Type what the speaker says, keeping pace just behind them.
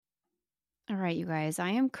All right, you guys, I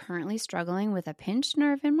am currently struggling with a pinched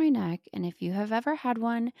nerve in my neck, and if you have ever had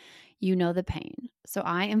one, you know the pain. So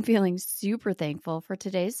I am feeling super thankful for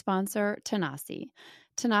today's sponsor, Tanasi.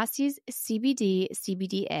 Tanasi's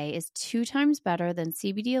CBD-CBDA is 2 times better than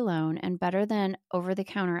CBD alone and better than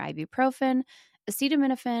over-the-counter ibuprofen,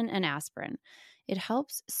 acetaminophen, and aspirin. It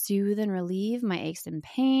helps soothe and relieve my aches and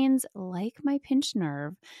pains, like my pinched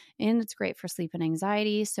nerve, and it's great for sleep and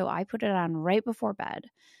anxiety, so I put it on right before bed.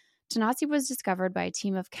 Tanasi was discovered by a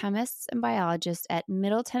team of chemists and biologists at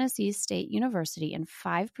Middle Tennessee State University, and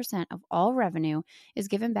 5% of all revenue is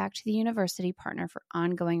given back to the university partner for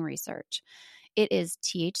ongoing research. It is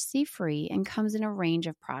THC-free and comes in a range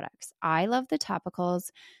of products. I love the topicals,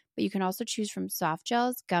 but you can also choose from soft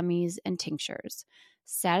gels, gummies, and tinctures.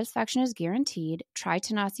 Satisfaction is guaranteed. Try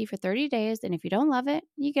Tanasi for 30 days, and if you don't love it,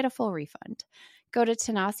 you get a full refund. Go to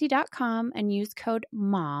Tanasi.com and use code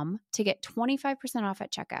MOM to get 25% off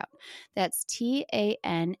at checkout. That's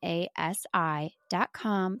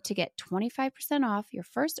TANASI.com to get 25% off your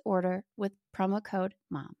first order with promo code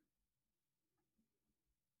MOM.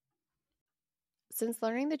 Since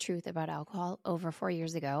learning the truth about alcohol over 4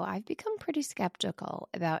 years ago, I've become pretty skeptical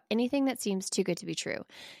about anything that seems too good to be true.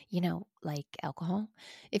 You know, like alcohol.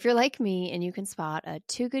 If you're like me and you can spot a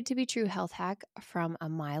too good to be true health hack from a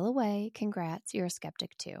mile away, congrats, you're a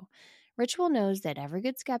skeptic too. Ritual knows that every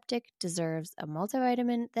good skeptic deserves a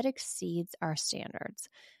multivitamin that exceeds our standards.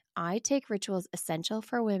 I take Ritual's Essential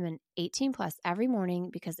for Women 18 Plus every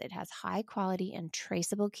morning because it has high quality and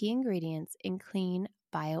traceable key ingredients in clean,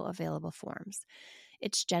 bioavailable forms.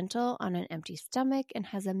 It's gentle on an empty stomach and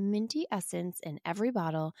has a minty essence in every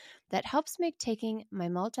bottle that helps make taking my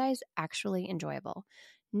multis actually enjoyable.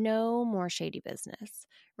 No more shady business.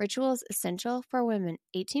 Ritual's Essential for Women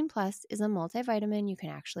 18 Plus is a multivitamin you can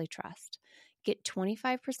actually trust. Get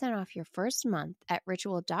 25% off your first month at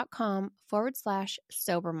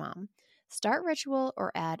ritual.com/sobermom. Start Ritual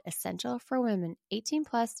or add Essential for Women 18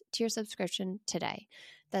 Plus to your subscription today.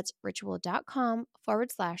 That's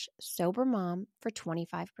ritual.com/sobermom for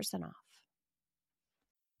 25% off.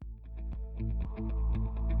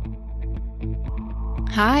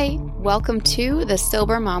 Hi, welcome to the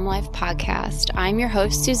Sober Mom Life podcast. I'm your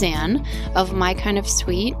host, Suzanne, of My Kind of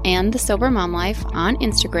Sweet and the Sober Mom Life on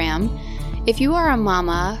Instagram. If you are a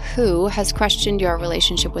mama who has questioned your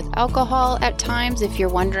relationship with alcohol at times, if you're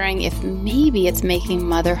wondering if maybe it's making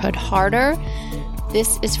motherhood harder,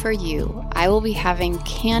 this is for you. I will be having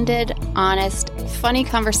candid, honest, funny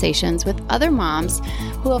conversations with other moms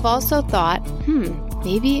who have also thought,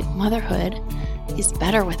 maybe motherhood is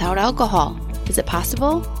better without alcohol. Is it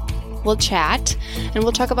possible? We'll chat and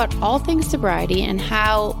we'll talk about all things sobriety and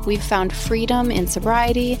how we've found freedom in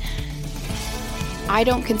sobriety. I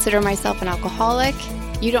don't consider myself an alcoholic.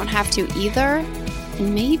 You don't have to either.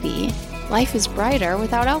 And maybe life is brighter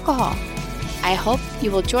without alcohol. I hope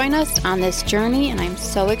you will join us on this journey, and I'm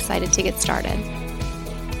so excited to get started.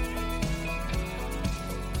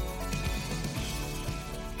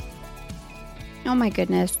 Oh my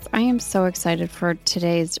goodness, I am so excited for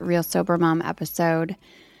today's Real Sober Mom episode.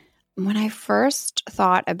 When I first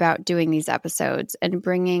thought about doing these episodes and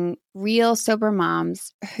bringing real sober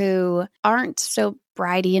moms who aren't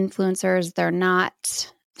sobriety influencers, they're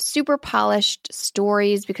not super polished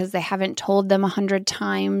stories because they haven't told them 100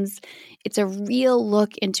 times. It's a real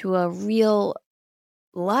look into a real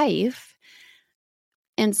life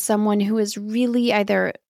and someone who is really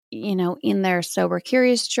either, in their sober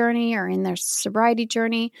curious journey or in their sobriety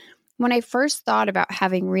journey. When I first thought about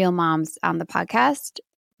having real moms on the podcast,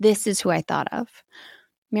 this is who I thought of.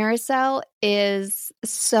 Maricelle is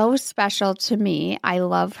so special to me. I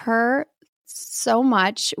love her so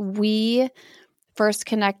much. We first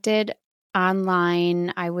connected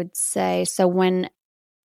online, I would say. So when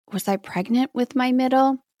was I pregnant with my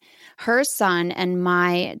middle? Her son and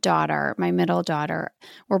my daughter, my middle daughter,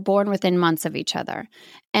 were born within months of each other.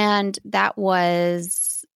 And that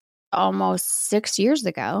was almost 6 years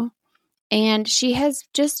ago. And she has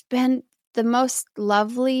just been the most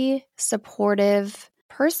lovely, supportive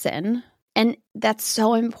person. And that's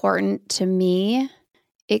so important to me.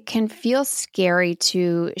 It can feel scary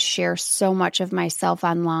to share so much of myself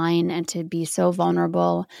online and to be so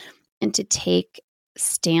vulnerable and to take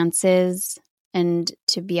stances and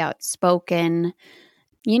to be outspoken.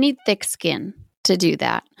 You need thick skin to do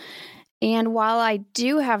that. And while I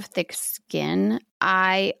do have thick skin,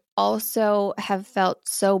 I also have felt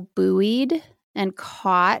so buoyed and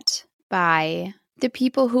caught by the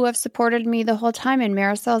people who have supported me the whole time, and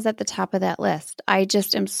Maricelle's at the top of that list. I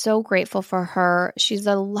just am so grateful for her. She's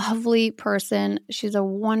a lovely person. She's a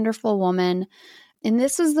wonderful woman, And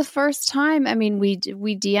this was the first time, I mean, we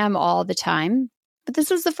DM all the time, but this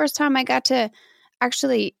was the first time I got to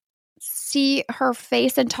actually see her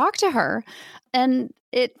face and talk to her. And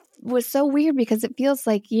it was so weird because it feels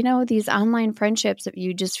like, these online friendships,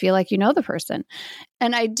 you just feel like you know the person.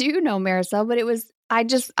 And I do know Maricelle, but you guys, I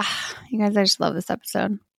just love this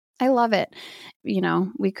episode. I love it.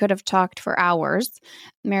 We could have talked for hours.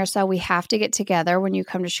 Maricelle, we have to get together when you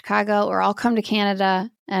come to Chicago, or I'll come to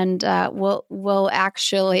Canada, and we'll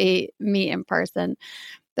actually meet in person.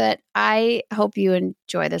 But I hope you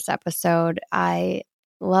enjoy this episode. I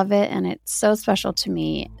love it, and it's so special to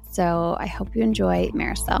me. So I hope you enjoy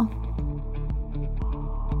Maricelle.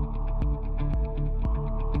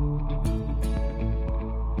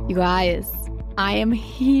 You guys, I am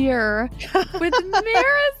here with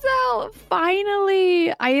Maricelle.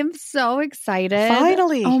 Finally. I am so excited.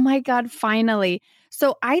 Finally. Oh my God, finally.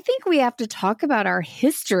 So I think we have to talk about our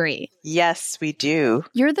history. Yes, we do.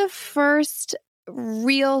 You're the first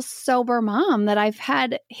real sober mom that I've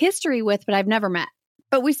had history with, but I've never met.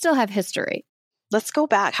 But we still have history. Let's go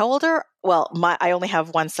back. How old are, I only have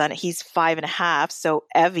one son. He's 5.5. So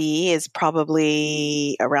Evie is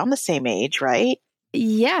probably around the same age, right?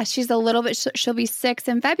 Yeah, she's a little bit, she'll be 6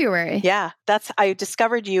 in February. Yeah, I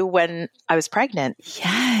discovered you when I was pregnant.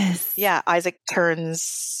 Yes. Yeah, Isaac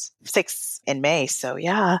turns 6 in May. So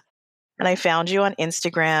yeah. And I found you on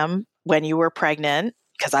Instagram when you were pregnant,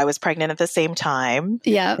 because I was pregnant at the same time.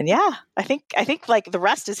 Yeah. And yeah, I think like the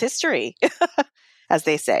rest is history, as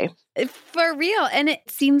they say. For real. And it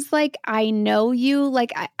seems like I know you.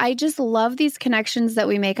 Like, I just love these connections that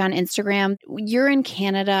we make on Instagram. You're in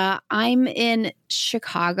Canada. I'm in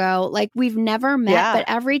Chicago. Like, we've never met, but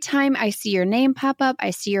every time I see your name pop up,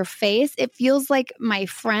 I see your face, it feels like my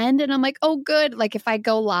friend. And I'm like, oh, good. Like, if I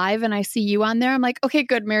go live and I see you on there, I'm like, okay,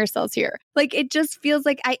 good. Maricelle's here. Like, it just feels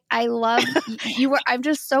like I love you. I'm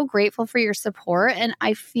just so grateful for your support. And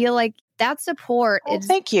I feel like that support is.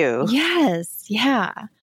 Thank you. Yes. Yeah.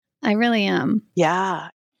 I really am. Yeah.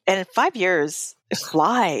 And in 5 years, it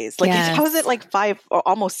flies. Like, how is it like 5 or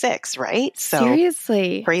almost 6, right? So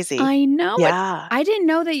seriously. Crazy. I know. Yeah. I didn't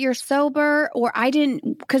know that you're sober, or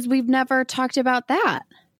because we've never talked about that.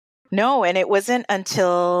 No. And it wasn't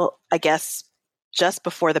until, I guess, just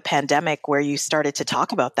before the pandemic where you started to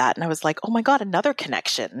talk about that. And I was like, oh my God, another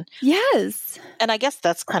connection. Yes. And I guess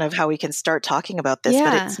that's kind of how we can start talking about this,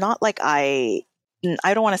 but it's not like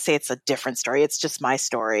I don't want to say it's a different story. It's just my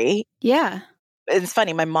story. Yeah. It's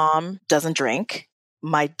funny. My mom doesn't drink.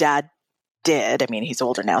 My dad did. I mean, he's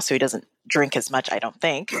older now, so he doesn't drink as much, I don't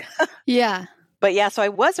think. Yeah. But yeah, so I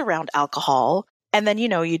was around alcohol. And then,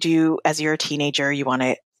 you do, as you're a teenager, you want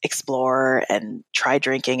to explore and try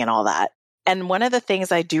drinking and all that. And one of the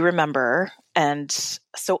things I do remember, and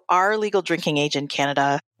so our legal drinking age in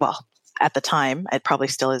Canada, at the time, it probably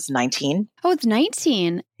still is 19. Oh, it's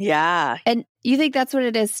 19. Yeah. And you think that's what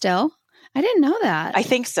it is still? I didn't know that. I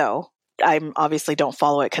think so. I obviously don't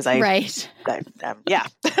follow it because yeah.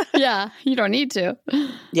 Yeah, you don't need to.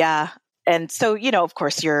 Yeah. And so, of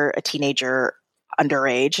course, you're a teenager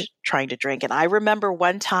underage trying to drink. And I remember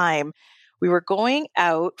one time we were going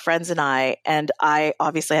out, friends and I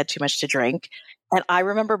obviously had too much to drink. And I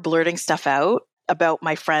remember blurting stuff out about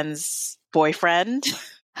my friend's boyfriend.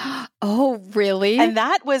 Oh, really? And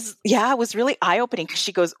that was, it was really eye-opening because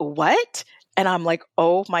she goes, what? And I'm like,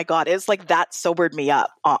 oh my God, it's like that sobered me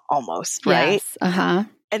up almost, right? Yes. Uh-huh.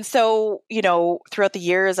 And so, throughout the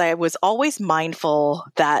years, I was always mindful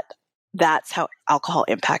that that's how alcohol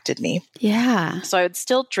impacted me. Yeah. So I would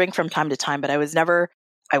still drink from time to time, but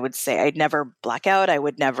I'd never black out. I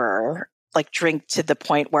would never drink to the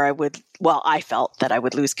point where I felt that I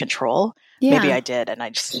would lose control. Yeah. Maybe I did and I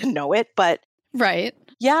just didn't know it, but. Right.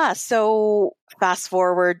 Yeah. So fast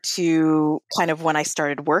forward to kind of when I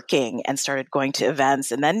started working and started going to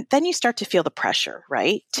events, and then you start to feel the pressure,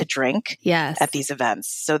 right? To drink at these events.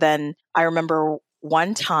 So then I remember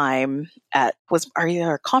one time was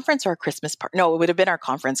either a conference or a Christmas party. No, it would have been our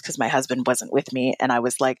conference because my husband wasn't with me. And I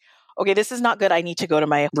was like, okay, this is not good. I need to go to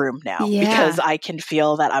my room now because I can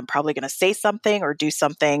feel that I'm probably going to say something or do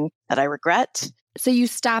something that I regret. So you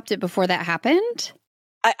stopped it before that happened?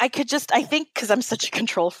 I think because I'm such a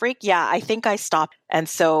control freak. Yeah, I think I stopped. And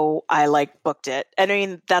so I booked it. And I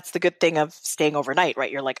mean, that's the good thing of staying overnight,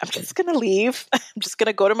 right? You're like, I'm just going to leave. I'm just going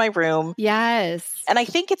to go to my room. Yes. And I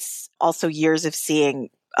think it's also years of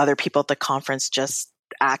seeing other people at the conference just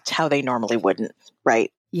act how they normally wouldn't,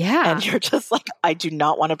 right? Yeah. And you're just like, I do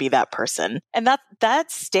not want to be that person. And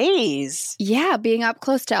that stays. Yeah, being up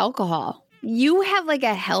close to alcohol. You have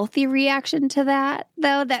a healthy reaction to that,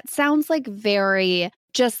 though. That sounds very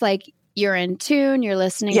just you're in tune, you're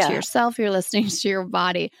listening to yourself, you're listening to your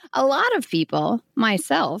body. A lot of people,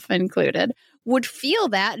 myself included, would feel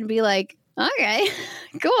that and be like, okay,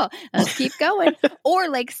 cool, let's keep going. Or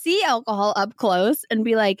like see alcohol up close and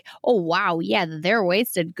be like, oh, wow, yeah, they're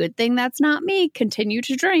wasted. Good thing that's not me. Continue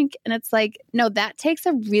to drink. And it's like, no, that takes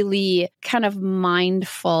a really kind of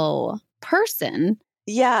mindful person.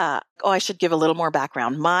 Yeah. Oh, I should give a little more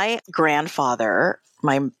background. My grandfather,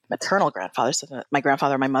 my maternal grandfather, so my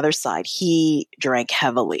grandfather on my mother's side, he drank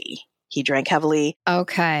heavily.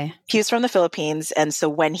 Okay. He was from the Philippines. And so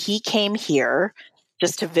when he came here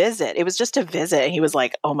just to visit, it was just to visit. And he was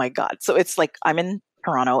like, oh my God. So it's like, I'm in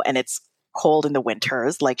Toronto and it's cold in the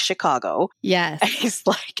winters, like Chicago. Yes. And he's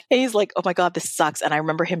like, oh my God, this sucks. And I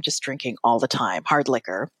remember him just drinking all the time, hard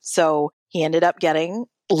liquor. So he ended up getting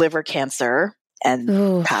liver cancer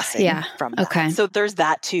and passing from that. Okay. So there's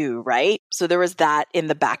that too, right? So there was that in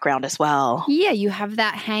the background as well. Yeah, you have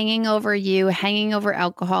that hanging over you, hanging over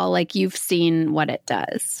alcohol, like you've seen what it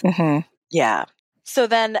does. Mm-hmm. Yeah. So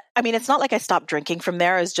then, I mean, it's not like I stopped drinking from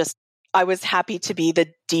there. It's just, I was happy to be the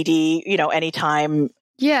DD, anytime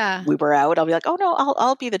we were out, I'll be like, oh no,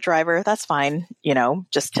 I'll be the driver. That's fine.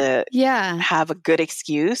 Just to have a good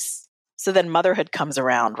excuse. So then motherhood comes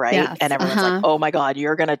around, right? Yes, and everyone's like, oh my God,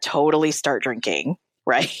 you're going to totally start drinking,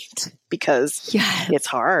 right? Because it's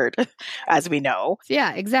hard, as we know.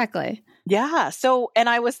 Yeah, exactly. Yeah. So, and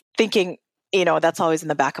I was thinking, that's always in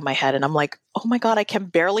the back of my head. And I'm like, oh my God, I can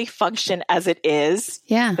barely function as it is.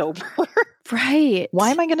 Yeah. Sober. Right.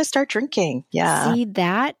 Why am I going to start drinking? Yeah. See,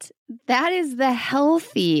 that is the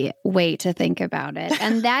healthy way to think about it.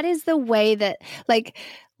 And that is the way that, like,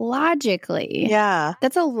 logically. Yeah.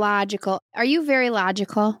 That's a logical. Are you very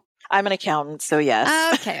logical? I'm an accountant, so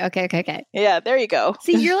yes. Okay. Yeah, there you go.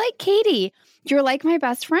 See, you're like Katie. You're like my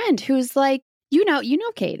best friend who's like, you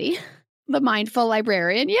know Katie, the mindful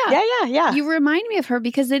librarian. Yeah. You remind me of her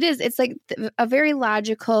because it's like a very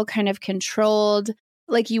logical kind of controlled,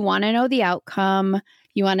 like you want to know the outcome.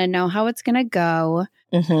 You want to know how it's going to go.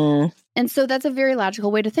 Mm-hmm. And so that's a very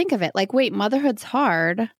logical way to think of it. Like, wait, motherhood's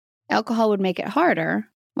hard. Alcohol would make it harder.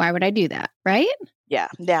 Why would I do that? Right? Yeah.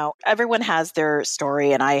 Now, everyone has their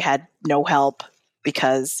story, and I had no help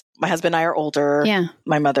because my husband and I are older. Yeah.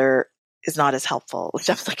 My mother is not as helpful. I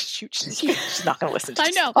was like, shoot, she's not going to listen to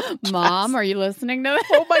this. I know. Podcast. Mom, are you listening to this?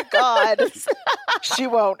 Oh my God. She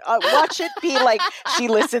won't. Watch it be like she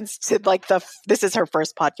listens to like this is her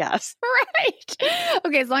first podcast. Right.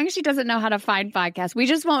 Okay. As long as she doesn't know how to find podcasts, we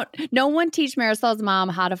just won't. No one teach Maricelle's mom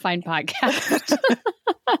how to find podcasts.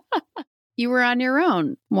 You were on your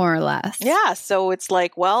own, more or less. Yeah. So it's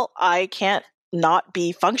like, well, I can't not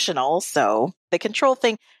be functional. So the control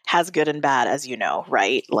thing has good and bad, as you know,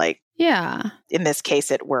 right? Like, yeah. In this case,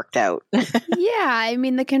 it worked out. Yeah. I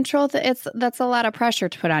mean, the control, that's a lot of pressure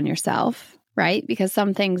to put on yourself, right? Because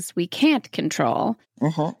some things we can't control.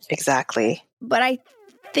 Mm-hmm. Exactly. But I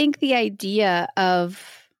think the idea of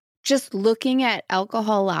just looking at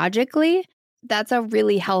alcohol logically, that's a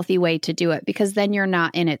really healthy way to do it because then you're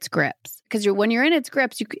not in its grips. Because when you're in its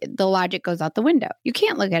grips, the logic goes out the window. You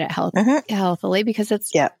can't look at it healthily because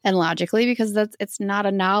and logically because it's not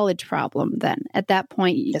a knowledge problem then. At that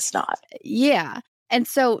point, it's not. Yeah. And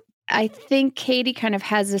so I think Katie kind of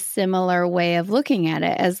has a similar way of looking at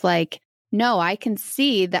it as like, no, I can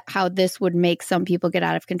see that how this would make some people get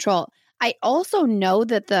out of control. I also know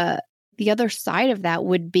that the other side of that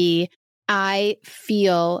would be, I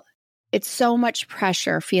feel it's so much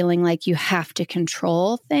pressure feeling like you have to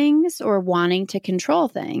control things or wanting to control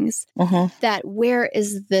things that where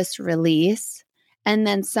is this release? And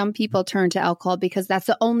then some people turn to alcohol because that's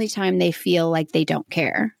the only time they feel like they don't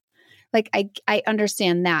care. Like I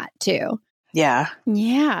understand that too. Yeah.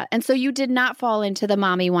 Yeah. And so you did not fall into the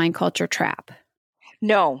mommy wine culture trap.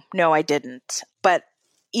 No, I didn't. But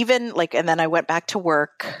even like, and then I went back to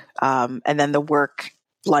work and then the work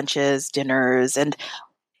lunches, dinners, and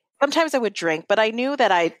sometimes I would drink, but I knew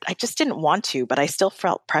that I just didn't want to, but I still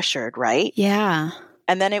felt pressured, right? Yeah.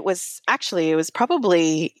 And then it was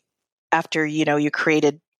probably after, you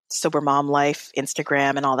created Sober Mom Life,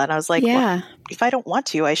 Instagram and all that. And I was like, well, if I don't want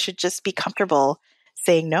to, I should just be comfortable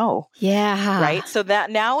saying no. Yeah. Right. So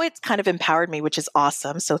that now it's kind of empowered me, which is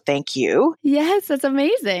awesome. So thank you. Yes, that's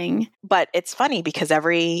amazing. But it's funny because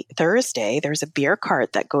every Thursday there's a beer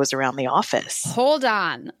cart that goes around the office. Hold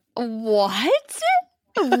on. What?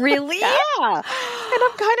 Really? Yeah. And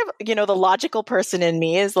I'm kind of, the logical person in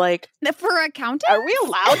me is like, for accountants? Are we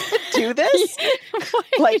allowed to do this?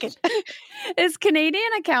 Like, is Canadian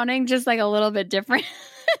accounting just like a little bit different?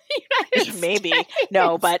 Maybe.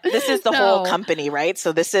 No, but this is the whole company, right?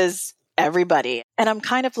 So this is everybody. And I'm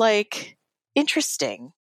kind of like,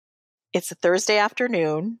 interesting. It's a Thursday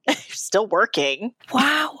afternoon. You're still working.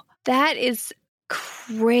 Wow. That is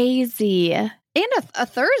crazy. And a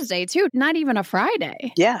Thursday too, not even a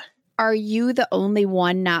Friday. Yeah. Are you the only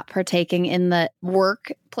one not partaking in the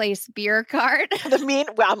workplace beer cart?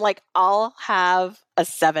 I'm like, I'll have a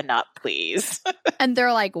 7-Up, please. And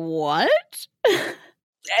they're like, what?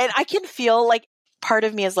 And I can feel like part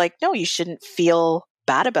of me is like, no, you shouldn't feel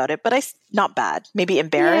bad about it. But not bad, maybe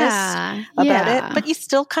embarrassed about it. But you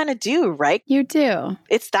still kind of do, right? You do.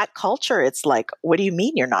 It's that culture. It's like, what do you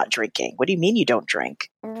mean you're not drinking? What do you mean you don't drink?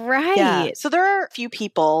 Right. Yeah. So there are a few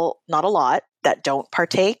people, not a lot, that don't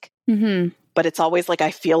partake. Mm-hmm. But it's always like,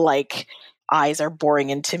 I feel like eyes are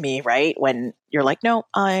boring into me, right? When you're like, no,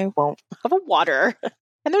 I won't have a water.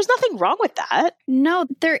 And there's nothing wrong with that. No,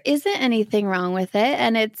 there isn't anything wrong with it.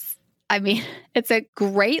 And it's a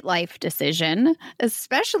great life decision,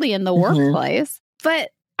 especially in the workplace.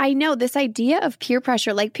 But I know this idea of peer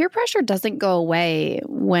pressure doesn't go away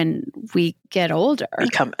when we get older.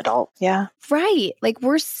 Become adult. Yeah. Right. Like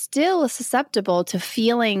we're still susceptible to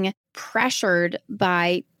feeling pressured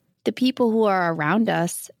by the people who are around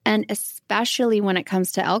us, and especially when it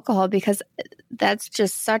comes to alcohol, because that's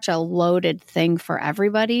just such a loaded thing for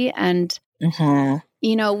everybody. And,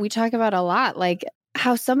 we talk about a lot, like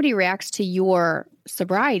how somebody reacts to your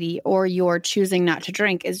sobriety or your choosing not to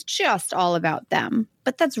drink is just all about them.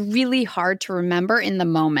 But that's really hard to remember in the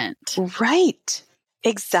moment. Right.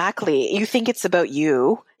 Exactly. You think it's about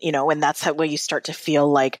you, and that's when you start to feel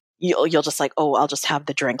like, you'll just like, oh, I'll just have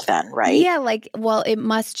the drink then, right? Yeah, like, well, it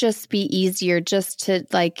must just be easier just to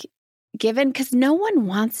like give in, because we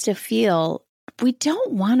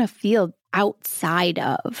don't want to feel outside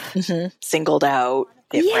of. Singled out.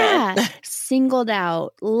 Different. Yeah, singled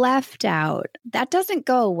out, left out. That doesn't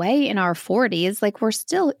go away in our 40s. Like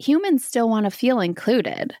humans still want to feel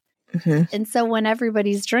included. And so when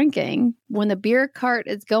everybody's drinking, when the beer cart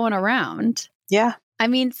is going around. Yeah. I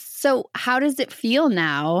mean, so how does it feel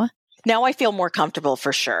now? Now I feel more comfortable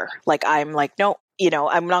for sure. Like I'm like, no,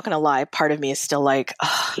 I'm not going to lie. Part of me is still like,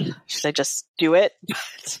 should I just do it?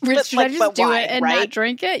 Should I just do it and not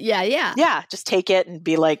drink it? Yeah, yeah. Yeah, just take it and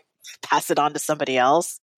be like, pass it on to somebody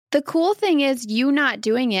else. The cool thing is you not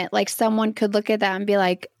doing it, like someone could look at that and be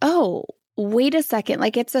like, oh, wait a second.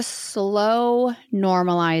 Like it's a slow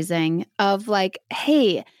normalizing of like,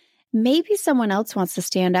 hey, maybe someone else wants to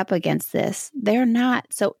stand up against this. They're not.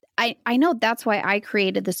 So I know that's why I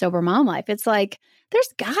created the Sober Mom Life. It's like,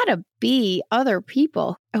 there's got to be other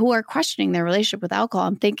people who are questioning their relationship with alcohol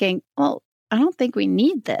and thinking, well, I don't think we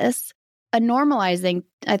need this. A normalizing,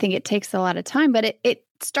 I think it takes a lot of time, but it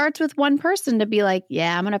starts with one person to be like,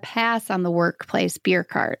 yeah, I'm going to pass on the workplace beer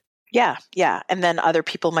cart. Yeah. Yeah. And then other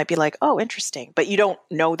people might be like, oh, interesting. But you don't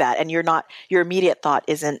know that. And your immediate thought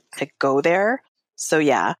isn't to go there. So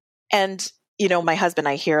yeah. And, my husband,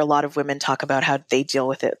 I hear a lot of women talk about how they deal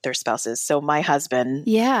with it, their spouses. So my husband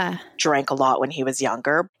drank a lot when he was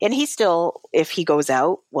younger. And he still, if he goes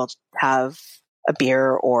out, will have a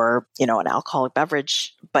beer or, an alcoholic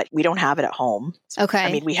beverage, but we don't have it at home. Okay.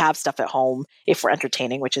 I mean, we have stuff at home if we're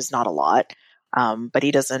entertaining, which is not a lot. But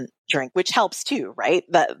he doesn't drink, which helps too, right?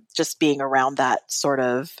 That just being around that sort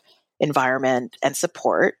of environment and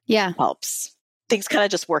support helps. Things kind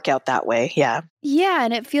of just work out that way. Yeah. Yeah.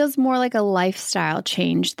 And it feels more like a lifestyle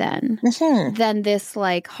change than this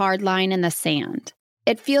like hard line in the sand.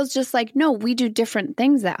 It feels just like, no, we do different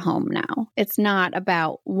things at home now. It's not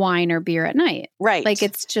about wine or beer at night. Right. Like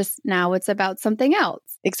it's just now it's about something else.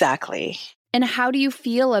 Exactly. And how do you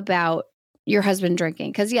feel about your husband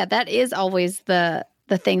drinking? Because that is always the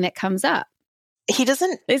thing that comes up. He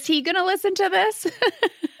doesn't. Is he going to listen to this?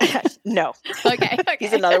 No. Okay.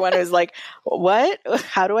 He's another one who's like, what?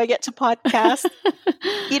 How do I get to podcast?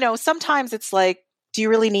 Sometimes it's like, do you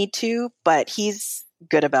really need to? But he's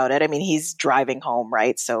good about it. I mean, he's driving home,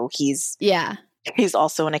 right? So he's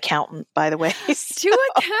also an accountant, by the way. So. 2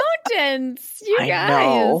 accountants, you guys.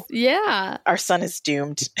 Know. Yeah. Our son is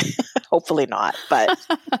doomed. Hopefully not, but.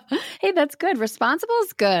 Hey, that's good. Responsible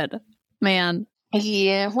is good, man.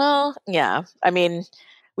 Yeah. Well, yeah. I mean,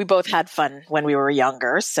 we both had fun when we were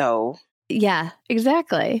younger. So. Yeah,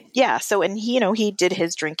 exactly. Yeah. So, and he did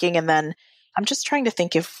his drinking, and then I'm just trying to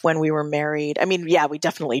think if when we were married, I mean, yeah, we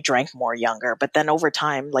definitely drank more younger, but then over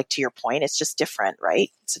time, like to your point, it's just different, right?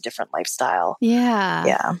 It's a different lifestyle. Yeah.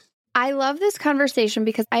 Yeah. I love this conversation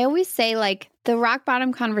because I always say like the rock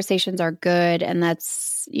bottom conversations are good and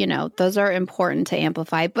that's, those are important to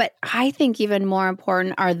amplify. But I think even more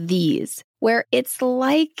important are these where it's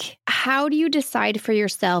like, how do you decide for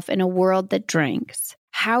yourself in a world that drinks?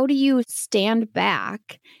 How do you stand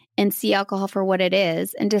back and see alcohol for what it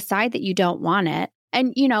is and decide that you don't want it?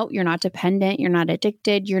 And, you're not dependent. You're not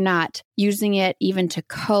addicted. You're not using it even to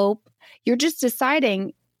cope. You're just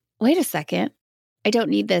deciding, wait a second, I don't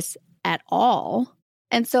need this at all.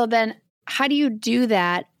 And so then how do you do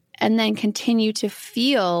that and then continue to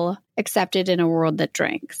feel accepted in a world that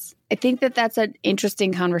drinks? I think that that's an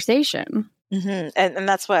interesting conversation. Mm-hmm. And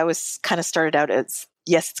that's why I was kind of started out as,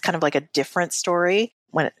 yes, it's kind of like a different story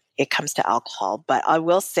when it comes to alcohol. But I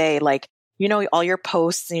will say, like, all your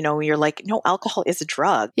posts, you're like, no, alcohol is a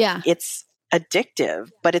drug. Yeah. It's addictive,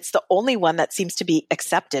 but it's the only one that seems to be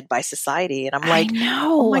accepted by society. And I'm like,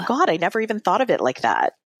 oh my God, I never even thought of it like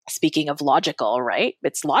that. Speaking of logical, right?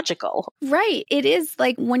 It's logical. Right. It is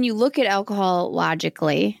like when you look at alcohol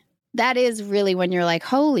logically, that is really when you're like,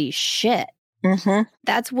 holy shit. Mm-hmm.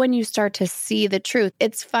 That's when you start to see the truth.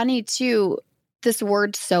 It's funny too, this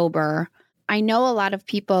word sober. I know a lot of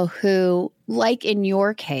people who, like in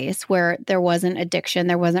your case, where there wasn't addiction,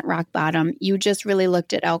 there wasn't rock bottom, you just really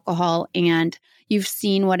looked at alcohol and you've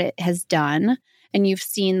seen what it has done and you've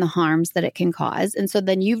seen the harms that it can cause. And so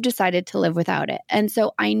then you've decided to live without it. And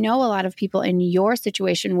so I know a lot of people in your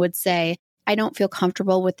situation would say, I don't feel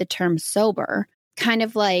comfortable with the term sober, kind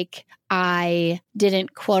of like I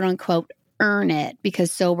didn't quote unquote earn it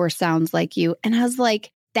because sober sounds like you. And I was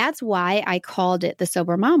like, that's why I called it the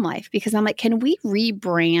sober mom life, because I'm like, can we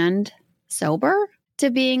rebrand sober to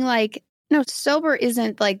being like, no, sober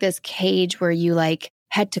isn't like this cage where you like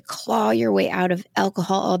had to claw your way out of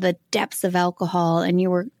alcohol, all the depths of alcohol, and you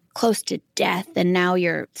were close to death and now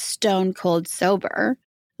you're stone cold sober.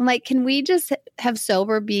 I'm like, can we just have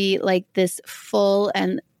sober be like this full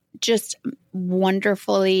and just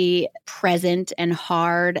wonderfully present and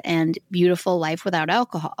hard and beautiful life without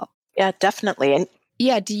alcohol? Yeah, definitely. And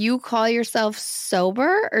yeah, do you call yourself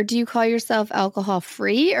sober or do you call yourself alcohol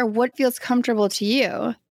free, or what feels comfortable to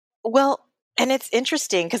you? Well, and it's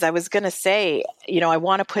interesting because I was going to say, I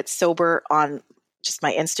want to put sober on just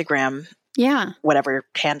my Instagram, whatever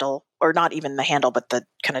handle, or not even the handle, but the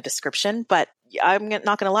kind of description. But I'm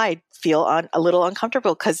not going to lie, I feel a little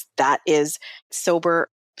uncomfortable because that is sober.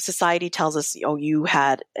 Society tells us, oh, you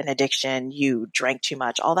had an addiction, you drank too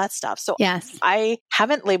much, all that stuff. So yes, I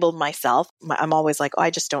haven't labeled myself. I'm always like, oh,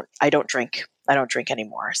 I don't drink. I don't drink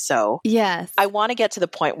anymore. So yes, I want to get to the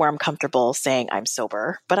point where I'm comfortable saying I'm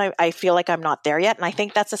sober, but I feel like I'm not there yet. And I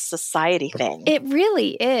think that's a society thing. It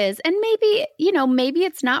really is. And maybe, maybe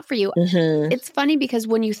it's not for you. Mm-hmm. It's funny because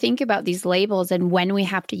when you think about these labels and when we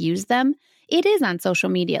have to use them, it is on social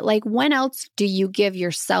media. Like, when else do you give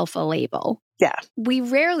yourself a label? Yeah. We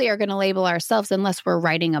rarely are going to label ourselves unless we're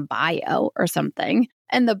writing a bio or something.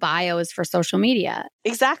 And the bio is for social media.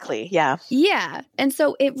 Exactly. Yeah. Yeah. And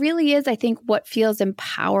so it really is, I think, what feels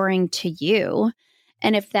empowering to you.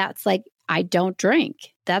 And if that's like, I don't drink,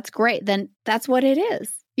 that's great. Then that's what it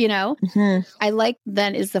is, Mm-hmm. I like,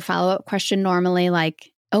 then is the follow-up question normally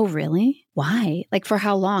like, oh, really? Why? Like, for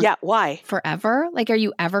how long? Yeah. Why? Forever? Like, are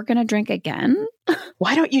you ever going to drink again?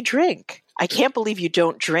 Why don't you drink? I can't believe you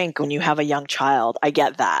don't drink when you have a young child. I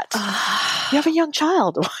get that. You have a young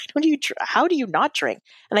child. Why don't you? How do you not drink?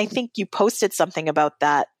 And I think you posted something about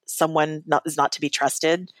that. Someone is not to be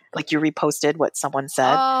trusted. Like, you reposted what someone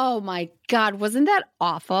said. Oh my God. Wasn't that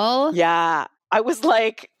awful? Yeah. I was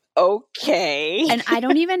like, okay. And I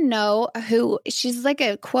don't even know who, she's like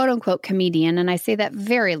a quote unquote comedian. And I say that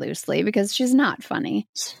very loosely because she's not funny.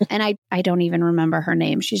 And I don't even remember her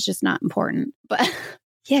name. She's just not important. But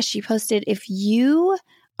yeah, she posted, if you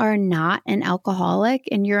are not an alcoholic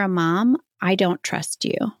and you're a mom, I don't trust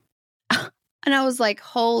you. And I was like,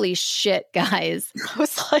 holy shit, guys. I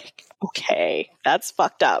was like, okay, that's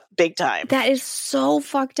fucked up big time. That is so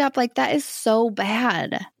fucked up. Like, that is so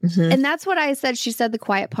bad. Mm-hmm. And that's what I said. She said the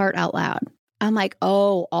quiet part out loud. I'm like,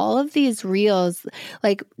 oh, all of these reels,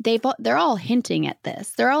 like they're all hinting at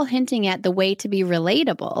this. They're all hinting at the way to be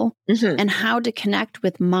relatable and how to connect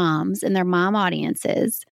with moms and their mom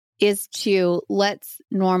audiences is to let's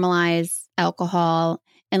normalize alcohol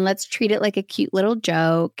and let's treat it like a cute little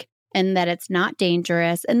joke and that it's not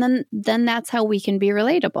dangerous. And then that's how we can be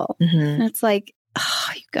relatable. And it's like,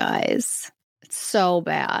 oh, you guys, it's so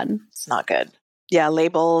bad. It's not good. Yeah,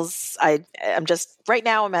 labels. I'm just, right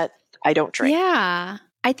now I'm at, I don't drink. Yeah,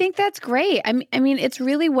 I think that's great. I mean, it's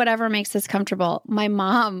really whatever makes us comfortable. My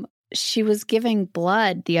mom, she was giving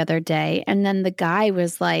blood the other day, and then the guy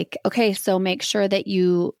was like, okay, so make sure that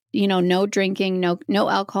you no drinking, no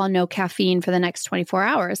alcohol, no caffeine for the next 24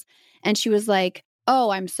 hours. And she was like, oh,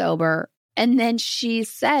 I'm sober. And then she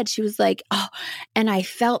was like, oh, and I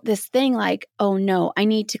felt this thing like, oh no, I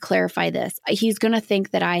need to clarify this. He's going to think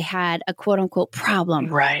that I had a quote unquote problem.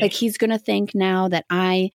 Right. Like he's going to think now that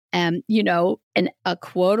I am, a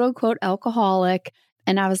quote unquote alcoholic.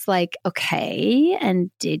 And I was like, okay. And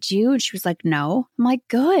did you? And she was like, no. I'm like,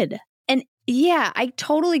 good. And yeah, I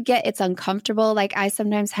totally get it's uncomfortable. Like I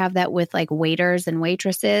sometimes have that with like waiters and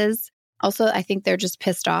waitresses. Also, I think they're just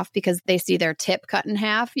pissed off because they see their tip cut in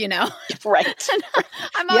half, Right.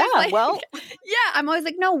 I'm always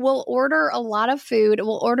like, no, we'll order a lot of food.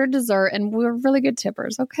 We'll order dessert and we're really good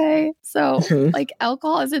tippers. Okay. So like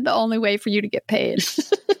alcohol isn't the only way for you to get paid.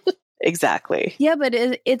 Exactly. Yeah, but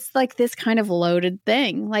it's like this kind of loaded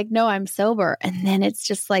thing. Like, no, I'm sober. And then it's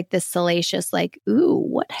just like this salacious, like, ooh,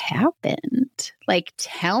 what happened? Like,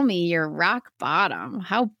 tell me your rock bottom.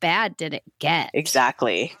 How bad did it get?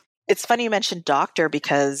 Exactly. It's funny you mentioned doctor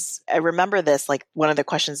because I remember this, like one of the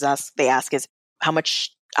questions they ask is, how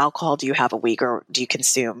much alcohol do you have a week or do you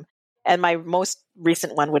consume? And my most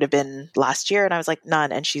recent one would have been last year. And I was like,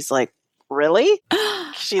 none. And she's like, really?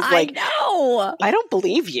 She's like, no, I don't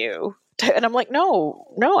believe you. And I'm like, no,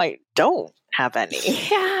 I don't have any.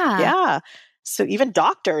 Yeah. Yeah. So even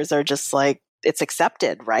doctors are just like, it's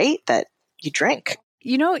accepted, right? That you drink.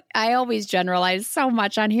 I always generalize so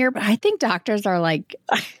much on here, but I think doctors are like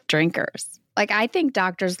drinkers. Like, I think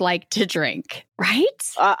doctors like to drink, right?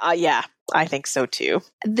 Yeah, I think so too.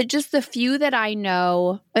 Just the few that I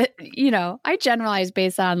know, I generalize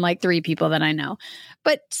based on like 3 people that I know,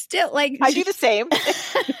 but still like. I do the same.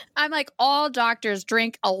 I'm like, all doctors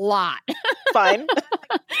drink a lot. Fine.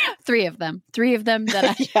 3 of them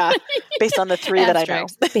that I. Yeah, based on the 3 that I know.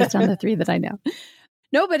 Based on the 3 that I know.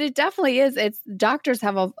 No, but it definitely is. Doctors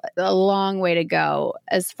have a long way to go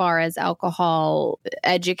as far as alcohol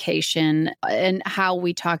education and how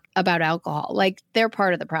we talk about alcohol. Like they're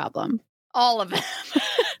part of the problem. All of them.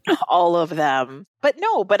 All of them. But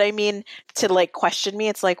I mean, to like question me,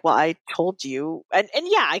 it's like, well, I told you. And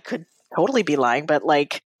yeah, I could totally be lying, but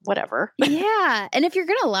like, whatever. Yeah. And if you're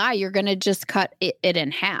going to lie, you're going to just cut it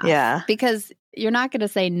in half. Yeah. Because you're not going to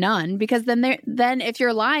say none, because then if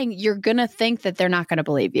you're lying, you're going to think that they're not going to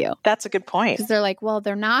believe you. That's a good point. Because they're like, well,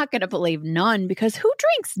 they're not going to believe none because who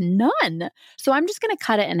drinks none? So I'm just going to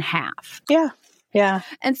cut it in half. Yeah. Yeah.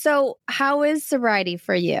 And so how is sobriety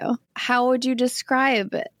for you? How would you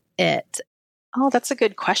describe it? Oh, that's a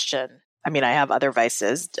good question. I mean, I have other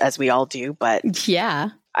vices, as we all do, but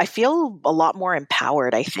yeah, I feel a lot more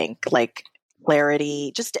empowered, I think, like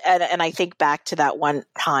clarity, and I think back to that one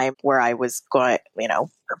time where I was going,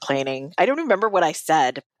 complaining. I don't remember what I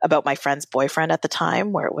said about my friend's boyfriend at the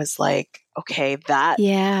time, where it was like, okay, that,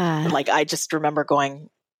 yeah, like, I just remember going,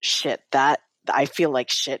 shit, that I feel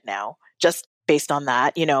like shit now, just based on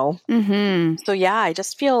that, Mm-hmm. So yeah, I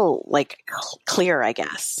just feel like clear, I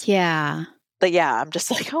guess. Yeah. But yeah, I'm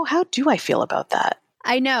just like, oh, how do I feel about that?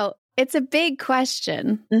 I know. It's a big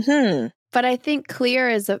question. Mm-hmm. But I think clear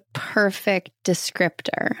is a perfect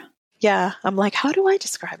descriptor. Yeah. I'm like, how do I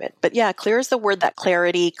describe it? But yeah, clear is the word. That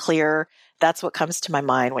clarity, clear, that's what comes to my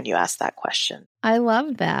mind when you ask that question. I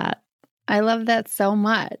love that. I love that so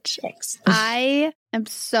much. Thanks. I am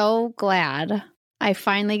so glad I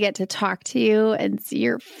finally get to talk to you and see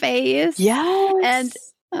your face. Yes. And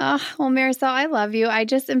well, Maricelle, I love you. I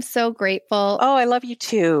just am so grateful. Oh, I love you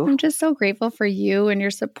too. I'm just so grateful for you and your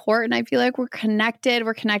support. And I feel like we're connected.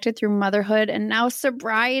 We're connected through motherhood and now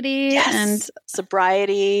sobriety. Yes. And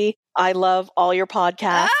sobriety. I love all your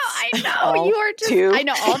podcasts. Oh, I know. You are just, 2. I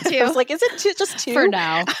know, all 2. I was like, is it just 2? For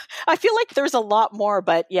now. I feel like there's a lot more,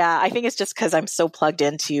 but yeah, I think it's just because I'm so plugged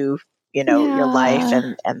into your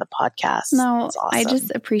life and the podcast. No, awesome. I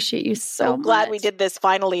just appreciate you so much. Glad we did this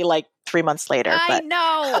finally, like 3 months later.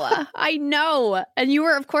 I know. And you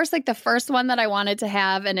were, of course, like the first one that I wanted to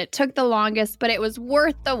have, and it took the longest, but it was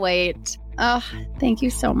worth the wait. Oh, thank you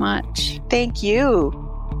so much. Thank you.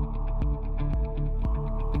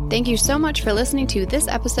 Thank you so much for listening to this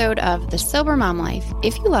episode of The Sober Mom Life.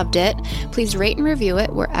 If you loved it, please rate and review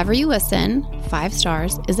it wherever you listen. 5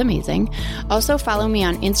 stars is amazing. Also, follow me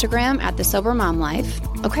on Instagram at The Sober Mom Life.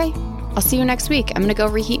 Okay, I'll see you next week. I'm going to go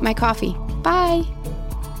reheat my coffee. Bye.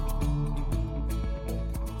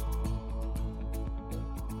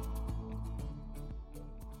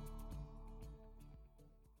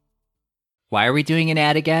 Why are we doing an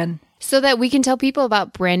ad again? So that we can tell people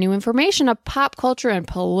about brand new information, a pop culture and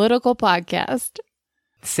political podcast.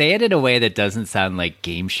 Say it in a way that doesn't sound like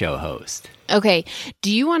game show host. Okay,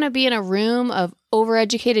 do you want to be in a room of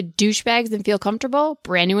overeducated douchebags and feel comfortable?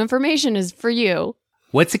 Brand new information is for you.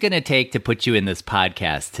 What's it going to take to put you in this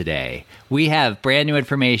podcast today? We have brand new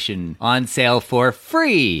information on sale for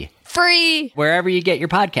free. free wherever you get your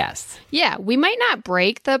podcasts. Yeah, we might not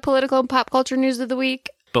break the political and pop culture news of the week,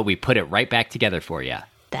 but we put it right back together for you.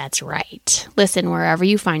 That's right. Listen wherever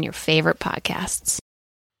you find your favorite podcasts.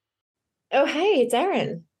 Oh, hey, it's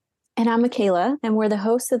Erin. And I'm Michaela, and we're the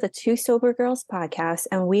hosts of the Two Sober Girls podcast,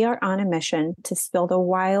 and we are on a mission to spill the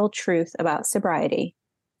wild truth about sobriety.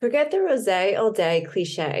 Forget the rosé all day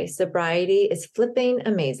cliche. Sobriety is flipping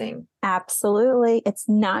amazing. Absolutely. It's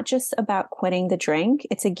not just about quitting the drink.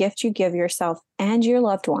 It's a gift you give yourself and your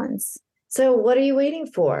loved ones. So what are you waiting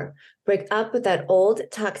for? Break up with that old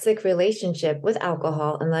toxic relationship with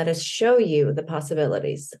alcohol and let us show you the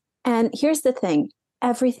possibilities. And here's the thing.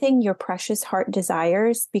 Everything your precious heart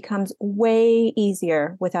desires becomes way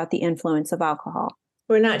easier without the influence of alcohol.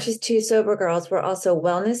 We're not just two sober girls, we're also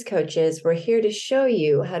wellness coaches. We're here to show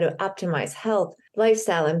you how to optimize health,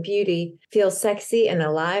 lifestyle, and beauty, feel sexy and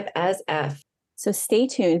alive as F. So stay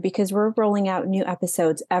tuned because we're rolling out new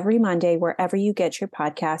episodes every Monday wherever you get your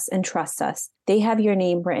podcasts, and trust us, they have your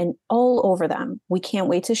name written all over them. We can't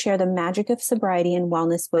wait to share the magic of sobriety and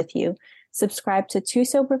wellness with you. Subscribe to Two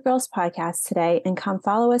Sober Girls podcast today and come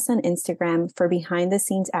follow us on Instagram for behind the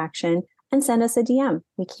scenes action and send us a DM.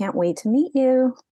 We can't wait to meet you.